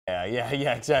Yeah,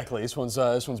 exactly. This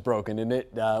one's broken, isn't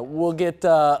it? We'll get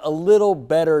a little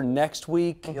better next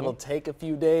week. It'll take a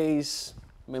few days.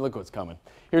 I mean, look what's coming.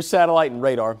 Here's satellite and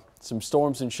radar. Some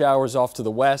storms and showers off to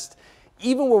the west.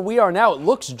 Even where we are now, it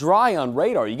looks dry on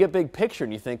radar. You get a big picture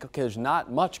and you think, okay, there's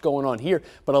not much going on here,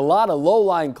 but a lot of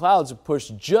low-lying clouds have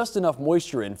pushed just enough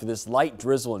moisture in for this light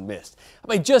drizzle and mist.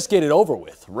 I mean, just get it over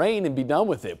with, rain and be done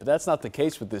with it, but that's not the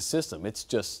case with this system. It's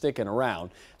just sticking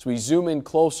around. As we zoom in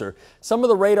closer, some of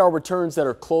the radar returns that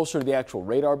are closer to the actual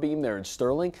radar beam there in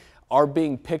Sterling are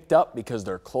being picked up because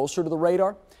they're closer to the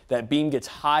radar. That beam gets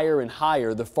higher and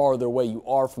higher the farther away you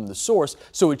are from the source,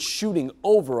 so it's shooting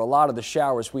over a lot of the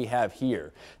showers we have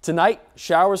here. Tonight,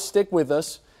 showers stick with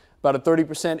us, about a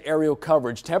 30% aerial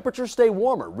coverage. Temperatures stay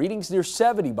warmer, readings near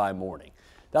 70 by morning.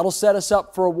 That'll set us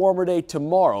up for a warmer day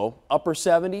tomorrow, upper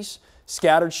 70s.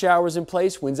 Scattered showers in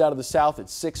place, winds out of the south at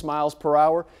 6 miles per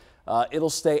hour. It'll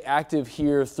stay active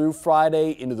here through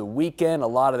Friday into the weekend. A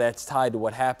lot of that's tied to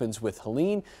what happens with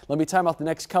Helene. Let me time out the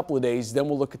next couple of days, then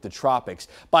we'll look at the tropics.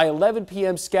 By 11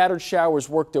 p.m., scattered showers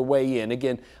work their way in.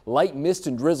 Again, light mist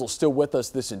and drizzle still with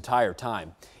us this entire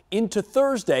time. Into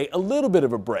Thursday, a little bit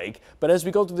of a break, but as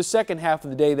we go through the second half of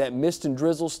the day, that mist and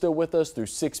drizzle still with us through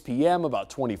 6 p.m., about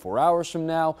 24 hours from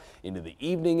now, into the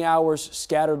evening hours,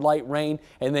 scattered light rain,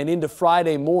 and then into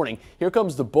Friday morning. Here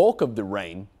comes the bulk of the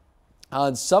rain.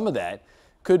 And some of that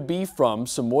could be from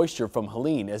some moisture from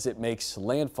Helene as it makes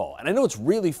landfall. And I know it's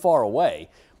really far away,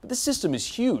 but this system is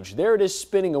huge. There it is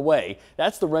spinning away.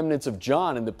 That's the remnants of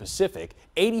John in the Pacific,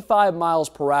 85 miles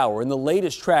per hour. And the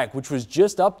latest track, which was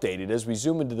just updated as we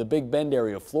zoom into the Big Bend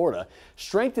area of Florida,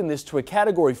 strengthened this to a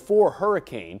Category 4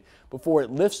 hurricane before it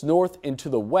lifts north into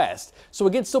the west. So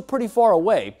again, still pretty far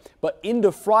away, but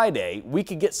into Friday, we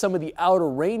could get some of the outer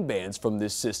rain bands from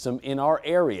this system in our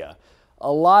area.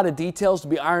 A lot of details to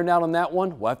be ironed out on that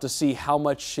one. We'll have to see how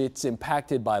much it's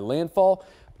impacted by landfall.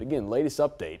 But again, latest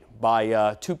update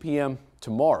by 2 p.m.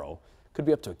 tomorrow could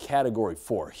be up to a Category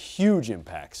 4. Huge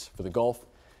impacts for the Gulf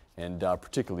and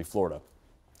particularly Florida.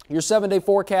 Your 7-day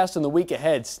forecast in the week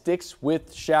ahead sticks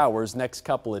with showers next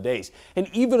couple of days and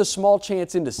even a small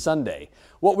chance into Sunday.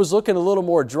 What was looking a little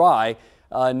more dry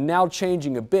now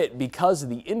changing a bit because of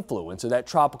the influence of that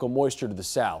tropical moisture to the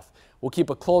south. We'll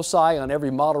keep a close eye on every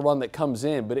model run that comes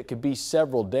in, but it could be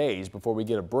several days before we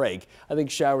get a break. I think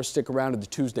showers stick around to the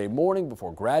Tuesday morning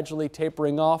before gradually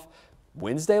tapering off.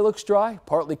 Wednesday looks dry,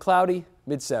 partly cloudy,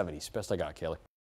 mid-70s. Best I got, Kaylee.